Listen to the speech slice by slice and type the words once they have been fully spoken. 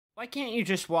Why can't you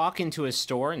just walk into a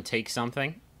store and take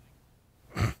something,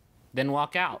 then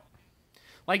walk out?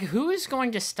 Like, who is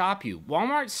going to stop you?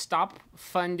 Walmart stopped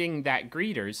funding that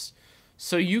greeters,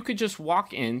 so you could just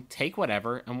walk in, take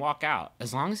whatever, and walk out,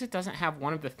 as long as it doesn't have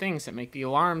one of the things that make the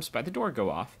alarms by the door go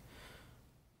off.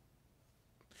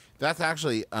 That's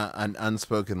actually an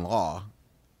unspoken law.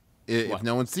 If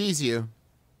no one sees you,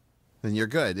 then you're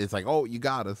good. It's like, oh, you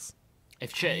got us.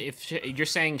 If you're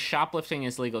saying shoplifting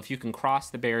is legal, if you can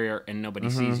cross the barrier and nobody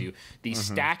sees you, the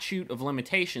statute of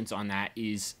limitations on that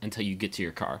is until you get to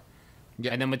your car.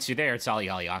 Yeah. And then once you're there, it's ollie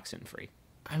ollie oxen free.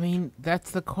 I mean, that's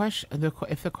the question.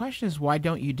 If the question is why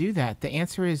don't you do that, the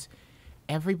answer is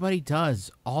everybody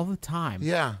does all the time.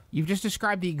 Yeah. You've just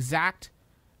described the exact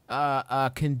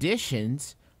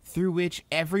conditions through which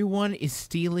everyone is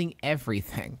stealing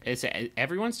everything.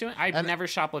 Everyone's doing. I've never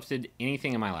shoplifted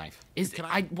anything in my life.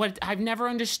 I've never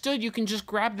understood. You can just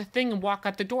grab the thing and walk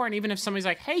out the door, and even if somebody's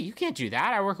like, "Hey, you can't do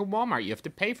that. I work at Walmart. You have to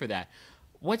pay for that."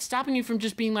 What's stopping you from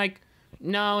just being like,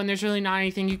 "No," and there's really not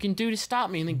anything you can do to stop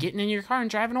me, and then getting in your car and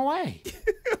driving away?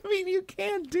 I mean, you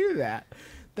can't do that.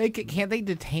 Can't they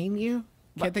detain you?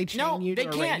 Can't they chain you? No,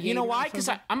 they can't. You know why? Because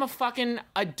I'm a fucking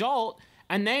adult.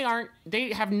 And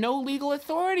they have no legal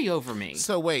authority over me.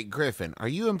 So wait, Griffin, are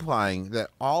you implying that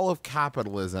all of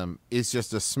capitalism is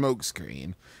just a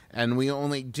smokescreen and we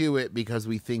only do it because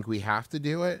we think we have to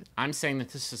do it? I'm saying that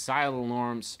the societal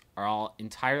norms are all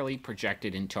entirely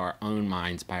projected into our own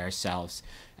minds by ourselves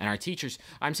and our teachers.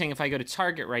 I'm saying if I go to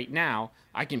Target right now,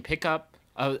 I can pick up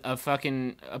a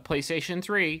PlayStation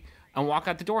 3 and walk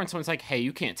out the door and someone's like, "Hey,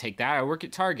 you can't take that. I work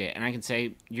at Target." And I can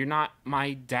say, "You're not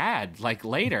my dad," like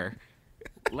later.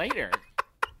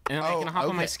 And then I can hop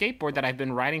on my skateboard that I've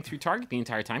been riding through Target the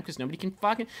entire time because nobody can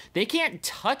they can't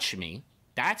touch me.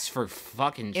 That's for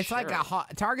fucking It's sure.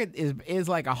 like Target is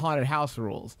like a haunted house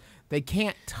rules. They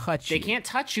can't touch you. They can't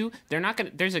touch you. They're not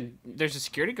gonna. There's a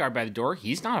security guard by the door.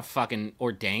 He's not a fucking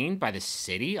ordained by the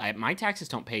city. My taxes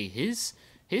don't pay his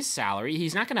salary.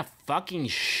 He's not gonna fucking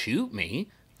shoot me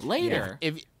later.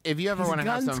 Yeah. If you ever want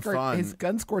to have some fun, his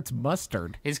gun squirts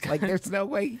mustard. Like there's no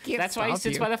way he can't. That's why he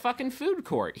sits by the fucking food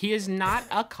court. He is not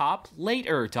a cop.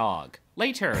 Later, dog.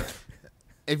 Later.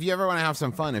 If you ever want to have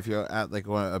some fun, if you're at like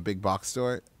a big box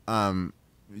store,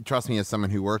 trust me, as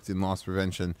someone who worked in loss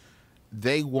prevention,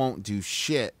 they won't do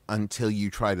shit until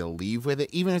you try to leave with it,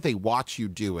 even if they watch you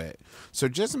do it. So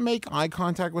just make eye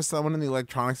contact with someone in the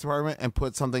electronics department and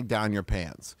put something down your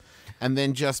pants, and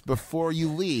then just before you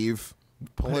leave,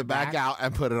 pull it back out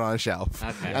and put it on a shelf.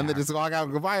 Okay. And then just walk out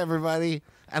and go, "Bye, everybody."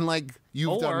 And like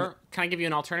Or can I give you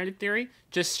an alternative theory?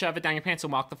 Just shove it down your pants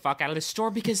and walk the fuck out of the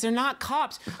store because they're not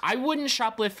cops. I wouldn't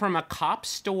shoplift from a cop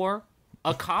store,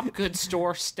 a cop goods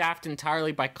store staffed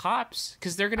entirely by cops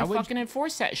because they're going to fucking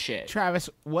enforce that shit. Travis,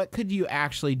 what could you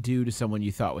actually do to someone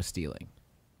you thought was stealing?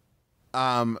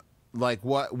 Like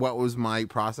what was my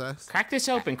process? Crack this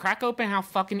open. Crack open how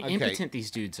fucking impotent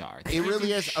these dudes are. It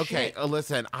really is. Okay,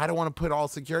 listen, I don't want to put all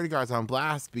security guards on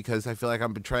blast because I feel like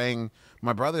I'm betraying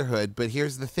my brotherhood, but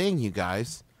here's the thing, you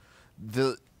guys.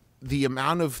 The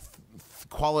amount of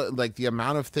the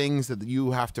amount of things that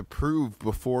you have to prove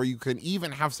before you can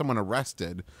even have someone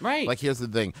arrested. Right. Like, here's the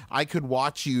thing. I could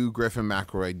watch you, Griffin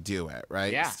McElroy, do it,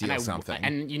 right? Yeah. Steal something.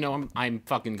 And, you know, I'm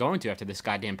fucking going to after this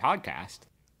goddamn podcast.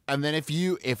 And then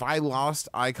if I lost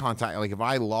eye contact, like if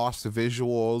I lost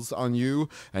visuals on you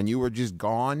and you were just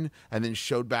gone and then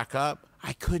showed back up,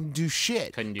 I couldn't do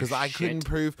shit. Because I couldn't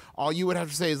prove. All you would have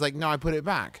to say is like, "No, I put it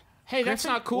back." Hey, that's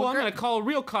not cool. I'm going to call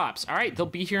real cops. All right, they'll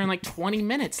be here in like 20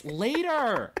 minutes.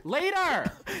 Later.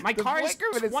 My car is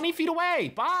 20 feet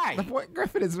away. Bye. The point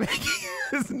Griffin is making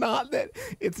is not that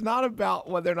it's not about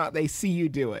whether or not they see you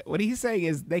do it. What he's saying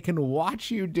is they can watch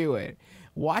you do it.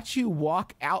 Watch you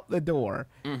walk out the door,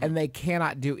 and they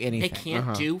cannot do anything. They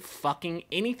can't do fucking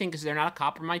anything because they're not a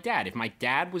cop or my dad. If my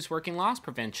dad was working loss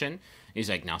prevention, he's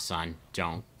like, "No, son,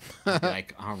 don't." I'd be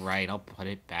like, "All right, I'll put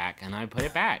it back," and I put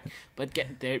it back. But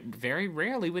very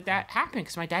rarely would that happen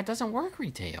because my dad doesn't work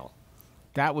retail.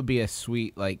 That would be a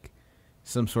sweet, like,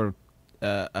 some sort of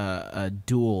a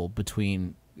duel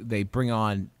between. They bring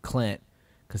on Clint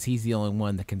because he's the only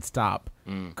one that can stop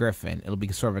Griffin. It'll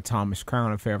be sort of a Thomas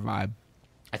Crown Affair vibe.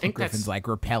 I think Griffin's like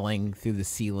rappelling through the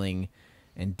ceiling,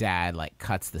 and Dad like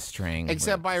cuts the string.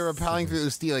 Except by rappelling through the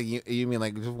ceiling, you mean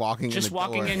like just walking in the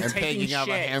door and picking up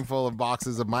a handful of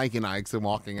boxes of Mike and Ike's and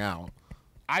walking out.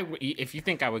 If you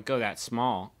think I would go that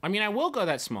small, I mean, I will go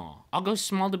that small. I'll go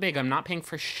small to big. I'm not paying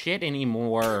for shit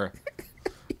anymore.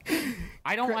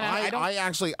 I don't want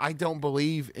to. I don't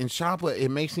believe in shoplift. It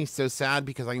makes me so sad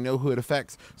because I know who it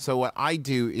affects. So what I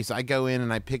do is I go in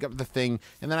and I pick up the thing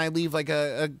and then I leave like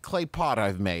a clay pot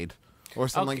I've made. or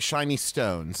some like shiny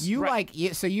stones. You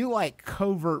so you like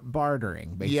covert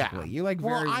bartering, basically. Yeah. You like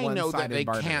very I know that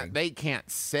one-sided they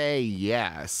can't say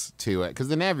yes to it because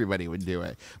then everybody would do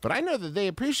it. But I know that they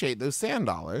appreciate those sand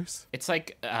dollars. It's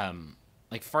like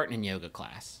farting in yoga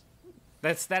class.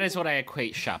 That is what I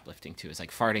equate shoplifting to, is like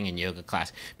farting in yoga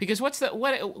class. Because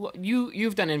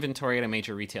you've done inventory at a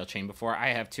major retail chain before. I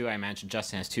have too. I imagine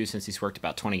Justin has too, since he's worked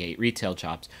about 28 retail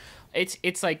jobs.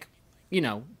 It's like,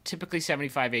 typically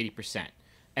 75-80%,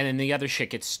 and then the other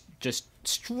shit gets just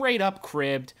straight up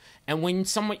cribbed. And when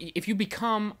if you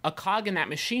become a cog in that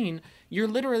machine, you're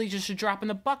literally just a drop in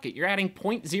the bucket. You're adding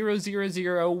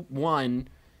 0.0001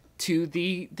 to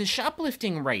the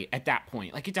shoplifting rate at that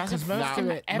point. Like, it doesn't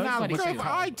fucking everybody.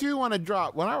 I do want to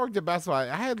drop. When I worked at Best Buy,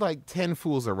 I had like 10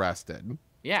 fools arrested.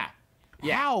 Yeah.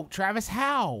 How, Travis?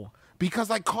 How?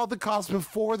 Because I called the cops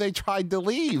before they tried to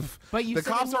leave. But the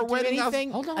cops are waiting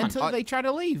until they try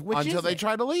to leave. Until they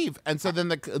try to leave, and so then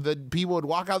the people would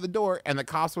walk out the door, and the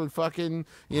cops would fucking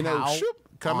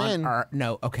come in.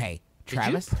 No, okay,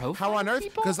 Travis. How on earth?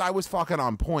 Because I was fucking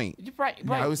on point. Right.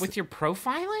 With your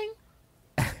profiling.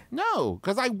 No,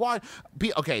 because I want.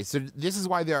 Okay, so this is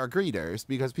why there are greeters,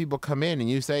 because people come in and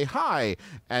you say hi,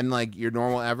 and like your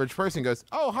normal average person goes,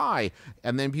 "Oh, hi,"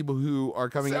 and then people who are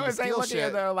coming in to steal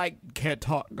shit, they're like, "Can't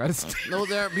talk." No,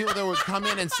 there are people that would come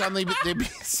in and suddenly they'd be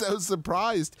so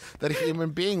surprised that a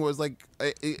human being was like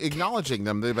acknowledging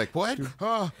them. They'd be like, "What?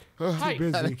 Hi.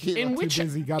 Too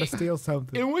busy. Gotta steal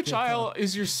something." In which aisle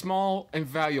is your small and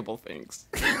valuable things?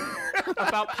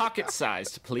 About pocket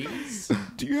sized, please.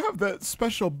 Do you have that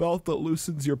special belt that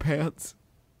loosens your pants?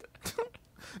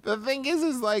 The thing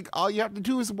is like, all you have to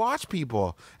do is watch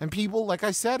people. And people, like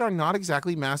I said, are not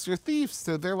exactly master thieves.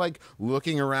 So they're like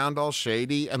looking around all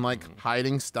shady and like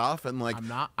hiding stuff. And like,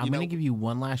 I'm going to give you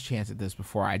one last chance at this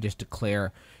before I just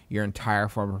declare your entire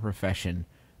former profession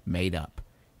made up.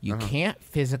 You can't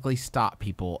physically stop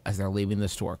people as they're leaving the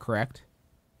store, correct?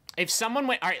 If someone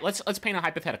went, all right, let's paint a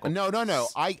hypothetical. No.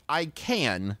 I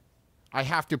can. I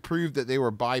have to prove that they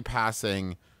were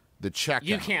bypassing the checkout.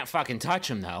 You can't fucking touch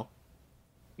them, though.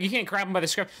 You can't grab them by the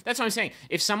scruff. That's what I'm saying.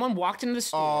 If someone walked into the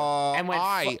store and went,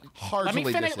 let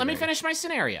me finish my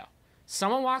scenario.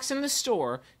 Someone walks into the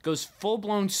store, goes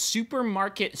full-blown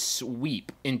supermarket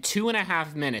sweep in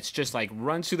 2.5 minutes, just like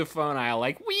runs through the phone aisle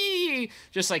like, wee,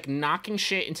 just like knocking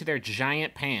shit into their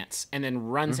giant pants, and then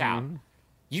runs out.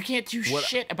 You can't do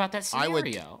shit about that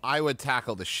scenario. I would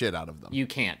tackle the shit out of them. You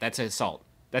can't. That's assault.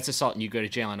 That's assault, and you go to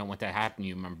jail. I don't want that to happen to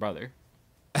you, my brother.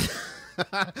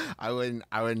 I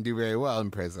wouldn't do very well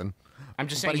in prison. I'm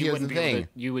just saying, but you wouldn't be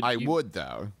able to. I would,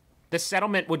 though. The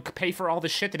settlement would pay for all the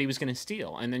shit that he was going to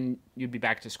steal, and then you'd be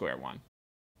back to square one.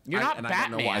 You're not Batman. I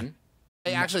don't know why.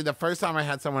 Actually, the first time I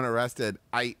had someone arrested,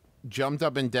 I jumped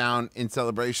up and down in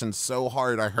celebration so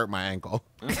hard I hurt my ankle.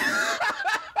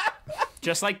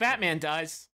 Just like Batman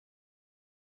does.